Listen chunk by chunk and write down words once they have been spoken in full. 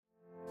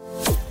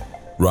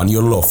run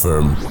your law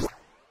firm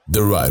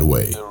the right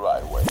way.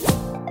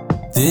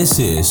 This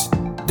is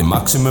the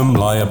Maximum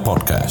Lawyer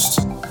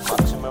Podcast.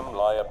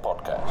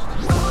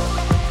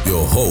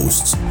 Your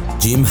hosts,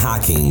 Jim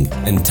Hacking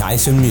and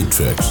Tyson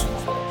Mutrux.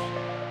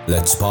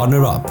 Let's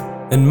partner up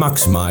and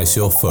maximize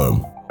your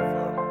firm.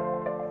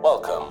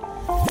 Welcome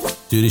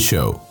to the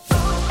show.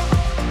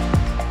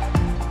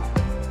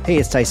 Hey,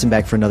 it's Tyson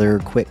back for another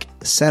quick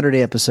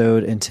Saturday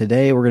episode, and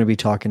today we're going to be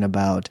talking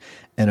about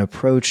an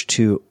approach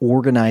to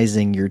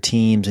organizing your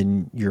teams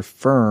and your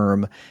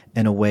firm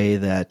in a way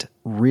that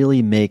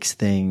really makes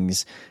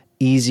things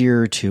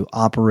easier to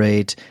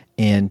operate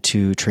and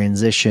to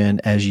transition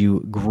as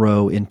you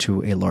grow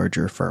into a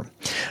larger firm.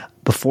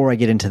 Before I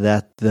get into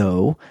that,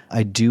 though,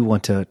 I do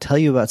want to tell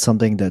you about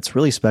something that's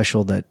really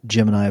special that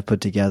Jim and I have put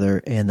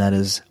together, and that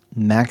is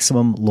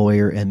maximum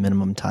lawyer and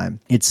minimum time.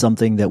 It's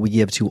something that we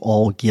give to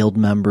all guild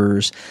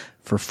members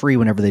for free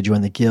whenever they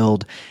join the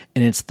guild,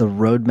 and it's the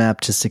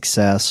roadmap to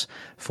success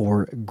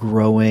for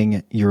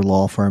growing your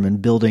law firm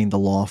and building the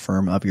law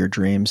firm of your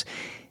dreams.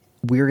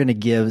 We're going to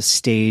give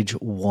stage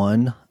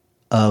 1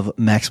 of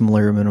maximum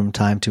lawyer minimum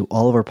time to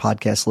all of our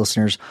podcast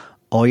listeners.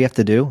 All you have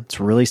to do, it's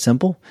really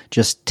simple.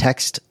 Just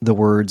text the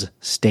words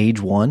stage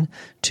 1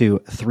 to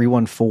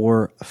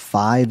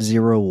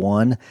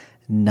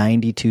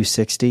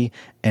 314-501-9260,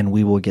 and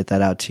we will get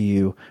that out to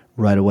you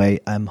right away.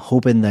 I'm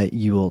hoping that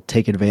you will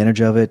take advantage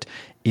of it.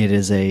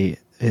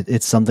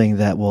 It's something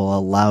that will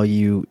allow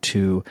you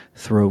to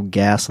throw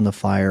gas on the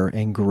fire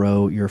and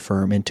grow your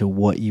firm into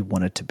what you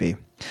want it to be.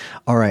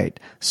 All right,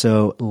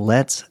 so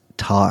let's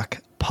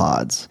talk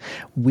pods.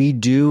 We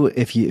do,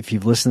 if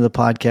you've listened to the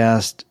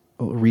podcast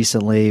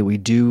recently, we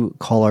do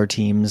call our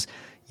teams,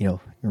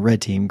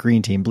 red team,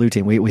 green team, blue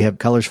team. We have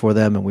colors for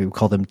them, and we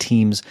call them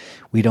teams.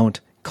 We don't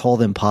call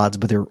them pods,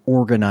 but they're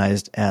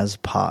organized as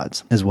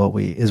pods how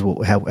we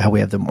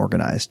have them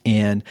organized.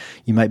 And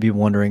you might be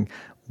wondering,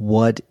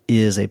 what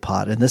is a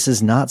pod? And this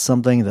is not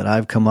something that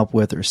I've come up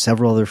with. There's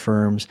several other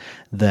firms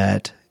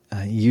that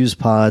use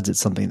pods.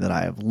 It's something that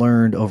I have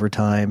learned over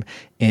time,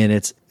 and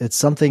it's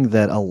something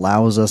that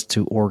allows us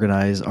to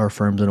organize our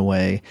firms in a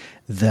way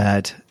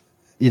that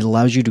it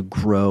allows you to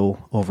grow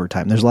over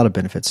time. There's a lot of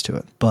benefits to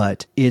it,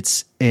 but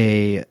it's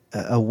a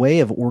way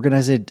of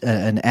organizing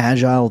an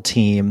agile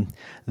team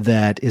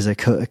that is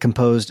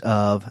composed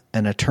of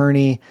an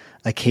attorney,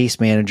 a case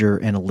manager,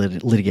 and a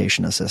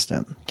litigation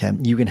assistant. Okay,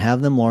 you can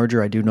have them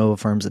larger. I do know of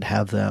firms that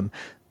have them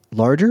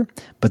larger,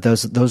 but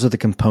those are the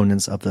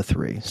components of the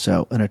three.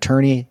 So an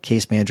attorney,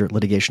 case manager,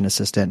 litigation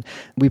assistant.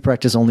 We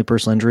practice only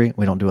personal injury.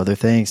 We don't do other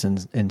things,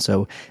 and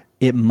so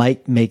it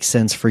might make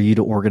sense for you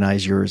to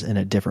organize yours in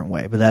a different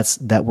way, but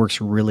that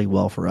works really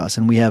well for us.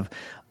 And we have,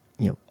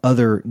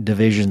 other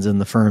divisions in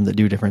the firm that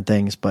do different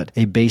things, but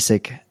a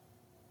basic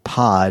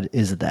pod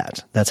is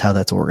that's how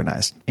that's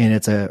organized. And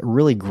it's a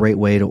really great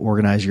way to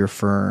organize your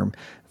firm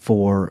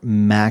for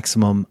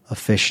maximum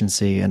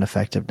efficiency and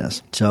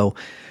effectiveness. So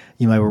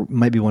you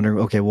might be wondering,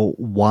 okay, well,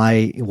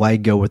 why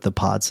go with the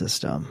pod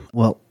system?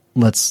 Well,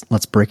 let's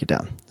break it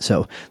down.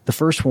 So the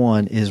first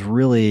one is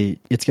really,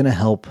 it's going to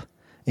help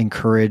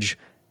encourage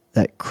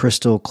that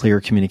crystal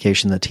clear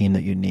communication, the team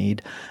that you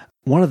need.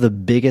 One of the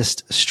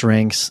biggest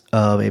strengths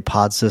of a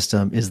pod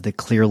system is the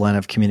clear line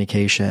of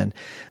communication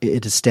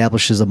it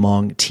establishes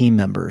among team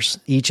members.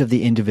 Each of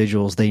the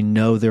individuals, they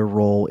know their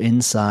role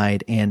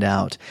inside and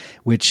out,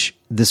 which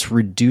this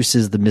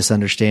reduces the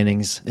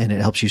misunderstandings and it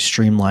helps you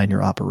streamline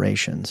your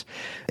operations.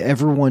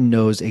 Everyone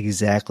knows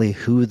exactly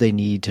who they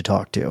need to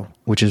talk to,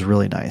 which is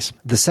really nice.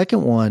 The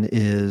second one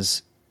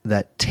is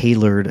that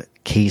tailored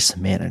case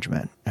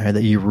management, right,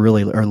 that you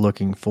really are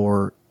looking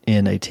for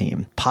in a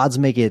team. Pods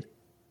make it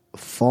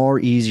far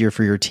easier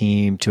for your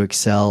team to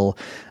excel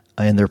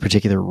in their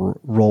particular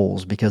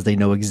roles because they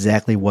know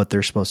exactly what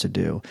they're supposed to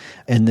do.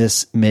 And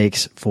this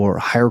makes for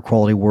higher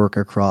quality work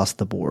across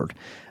the board.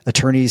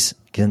 Attorneys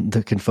can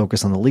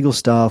focus on the legal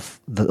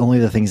stuff, only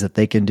the things that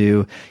they can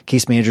do.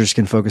 Case managers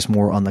can focus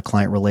more on the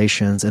client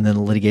relations, and then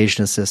the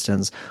litigation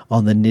assistants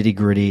on the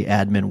nitty-gritty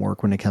admin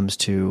work when it comes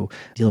to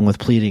dealing with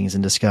pleadings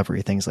and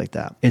discovery, things like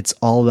that. It's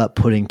all about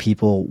putting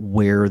people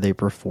where they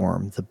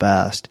perform the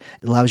best.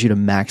 It allows you to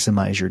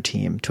maximize your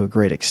team to a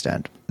great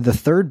extent. The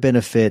third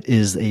benefit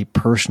is a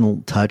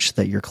personal touch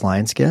that your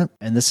clients get.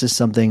 And this is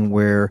something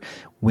where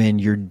when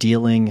you're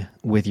dealing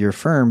with your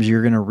firms,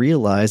 you're going to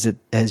realize that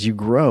as you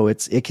grow,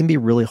 it can be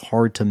really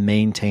hard to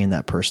maintain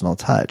that personal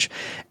touch.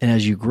 And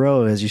as you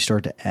grow, as you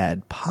start to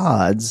add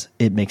pods,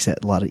 it makes it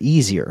a lot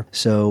easier.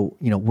 So,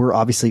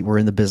 we're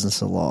in the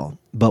business of law,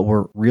 but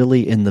we're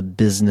really in the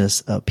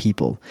business of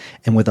people.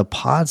 And with a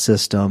pod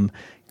system,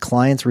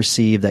 clients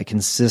receive that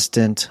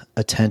consistent,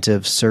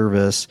 attentive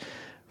service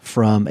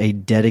from a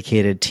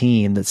dedicated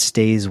team that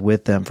stays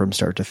with them from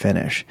start to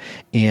finish.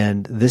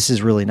 And this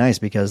is really nice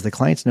because the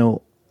clients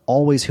know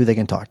always who they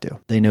can talk to.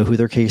 They know who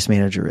their case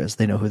manager is.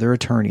 They know who their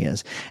attorney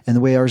is. And the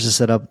way ours is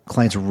set up,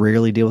 clients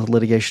rarely deal with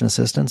litigation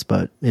assistants,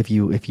 but if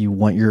you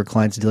want your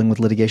clients dealing with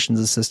litigation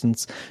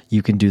assistants,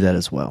 you can do that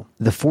as well.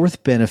 The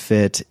fourth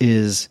benefit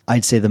is,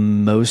 I'd say, the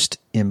most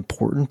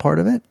important part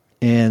of it,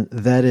 And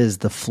that is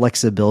the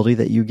flexibility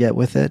that you get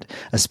with it,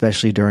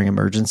 especially during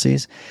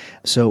emergencies.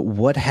 So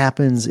what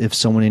happens if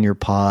someone in your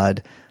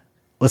pod,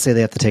 let's say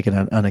they have to take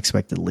an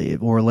unexpected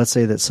leave, or let's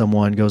say that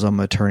someone goes on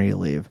maternity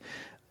leave?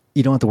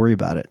 You don't have to worry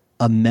about it.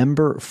 A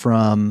member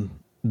from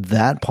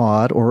that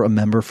pod or a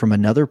member from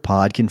another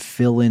pod can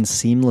fill in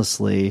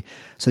seamlessly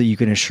so that you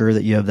can ensure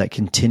that you have that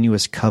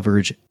continuous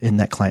coverage in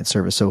that client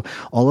service. So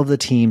all of the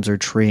teams are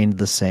trained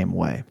the same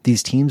way.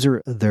 These teams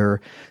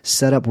they're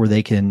set up where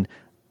they can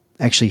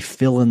actually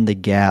fill in the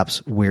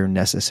gaps where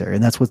necessary.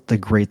 And that's what the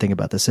great thing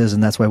about this is.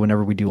 And that's why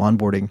whenever we do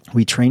onboarding,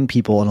 we train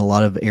people in a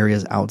lot of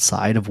areas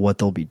outside of what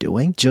they'll be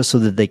doing, just so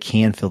that they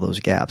can fill those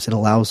gaps. It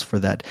allows for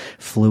that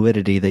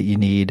fluidity that you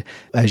need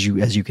as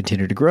you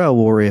continue to grow,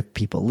 or if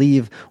people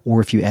leave,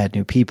 or if you add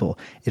new people.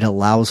 It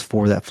allows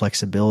for that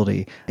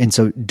flexibility. And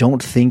so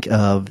don't think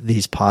of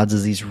these pods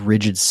as these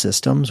rigid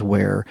systems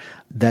where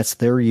that's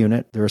their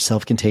unit, they're a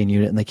self-contained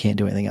unit, and they can't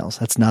do anything else.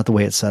 That's not the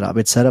way it's set up.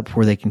 It's set up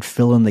where they can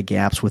fill in the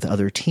gaps with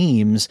other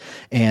teams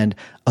and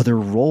other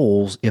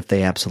roles if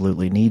they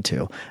absolutely need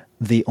to.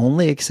 The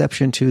only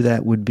exception to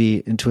that would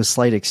be, and to a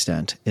slight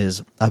extent,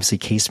 is obviously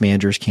case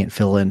managers can't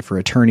fill in for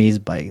attorneys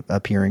by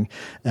appearing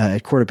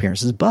at court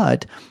appearances,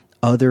 but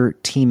other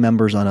team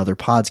members on other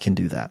pods can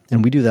do that.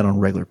 And we do that on a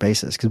regular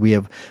basis because we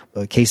have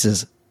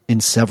cases in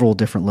several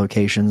different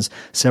locations,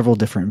 several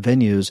different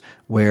venues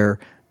where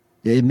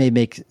it may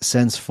make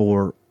sense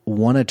for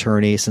one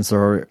attorney, since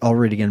they're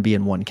already going to be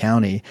in one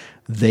county,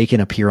 they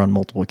can appear on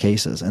multiple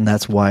cases. And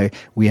that's why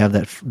we have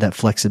that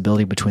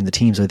flexibility between the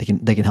teams so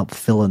they can help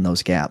fill in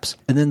those gaps.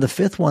 And then the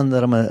fifth one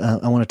that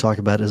I want to talk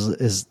about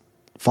is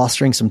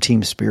fostering some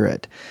team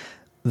spirit.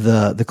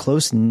 The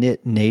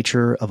close-knit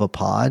nature of a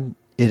pod,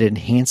 it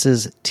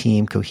enhances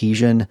team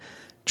cohesion,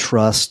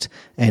 trust,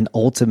 and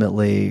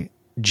ultimately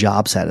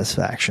job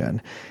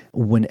satisfaction.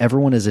 When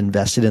everyone is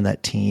invested in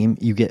that team,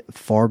 you get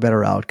far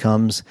better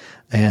outcomes,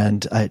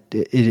 and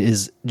it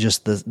is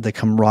just the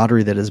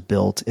camaraderie that is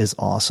built is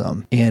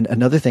awesome. And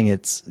another thing,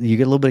 you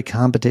get a little bit of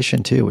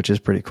competition too, which is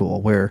pretty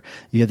cool, where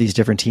you have these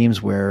different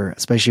teams where,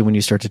 especially when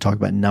you start to talk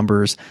about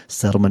numbers,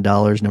 settlement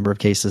dollars, number of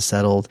cases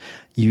settled,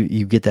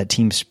 you get that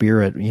team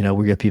spirit. We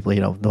get people,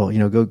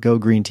 go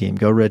green team,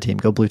 go red team,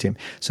 go blue team.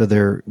 So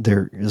they're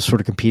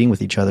sort of competing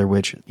with each other,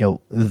 which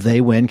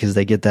they win because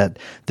they get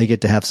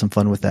to have some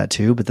fun with that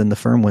too. But then the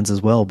firm wins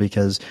as well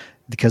because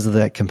of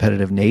that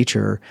competitive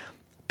nature.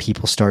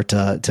 People start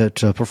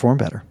to perform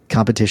better.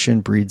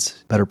 Competition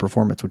breeds better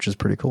performance, which is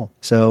pretty cool.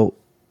 So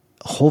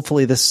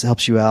hopefully this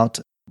helps you out,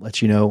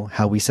 let you know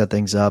how we set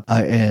things up.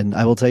 And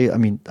I will tell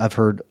you, I've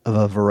heard of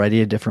a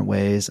variety of different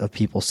ways of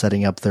people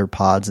setting up their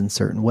pods in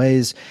certain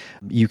ways.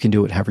 You can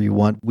do it however you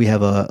want. We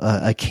have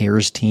a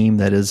cares team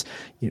that is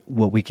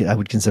what I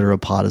would consider a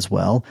pod as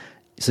well.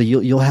 So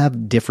you'll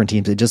have different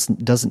teams. It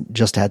doesn't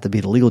just have to be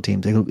the legal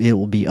teams. It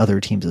will be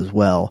other teams as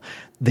well.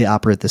 They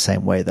operate the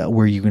same way, though,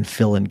 where you can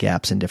fill in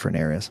gaps in different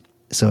areas.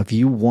 So if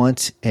you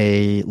want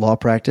a law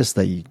practice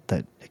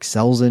that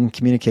excels in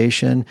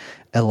communication,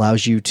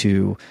 allows you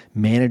to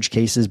manage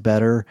cases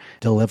better,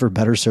 deliver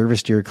better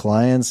service to your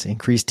clients,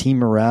 increase team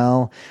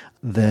morale,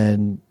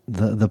 then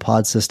the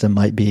pod system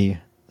might be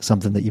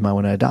something that you might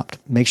want to adopt.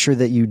 Make sure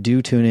that you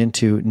do tune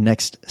into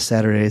next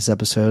Saturday's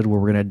episode, where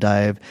we're going to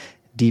dive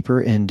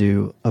deeper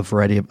into a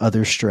variety of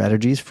other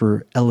strategies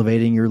for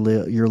elevating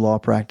your law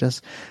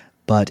practice.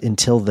 But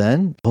until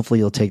then, hopefully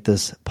you'll take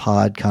this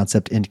pod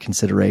concept into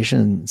consideration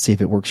and see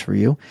if it works for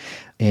you.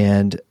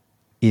 And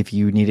if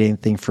you need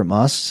anything from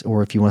us,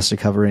 or if you want us to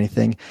cover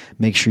anything,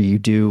 make sure you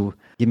do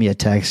give me a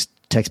text.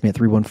 Text me at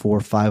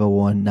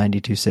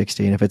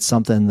 314-501-9260. And if it's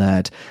something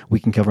that we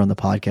can cover on the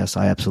podcast,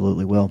 I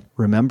absolutely will.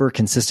 Remember,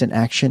 consistent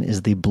action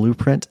is the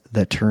blueprint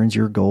that turns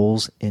your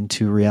goals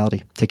into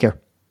reality. Take care.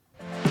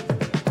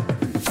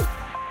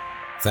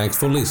 Thanks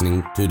for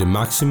listening to the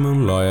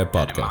Maximum Lawyer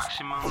Podcast.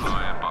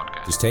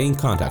 To stay in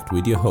contact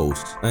with your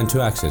host and to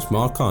access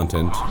more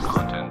content,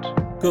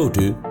 go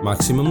to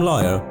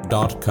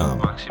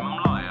MaximumLawyer.com.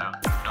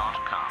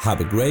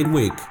 Have a great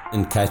week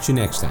and catch you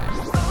next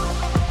time.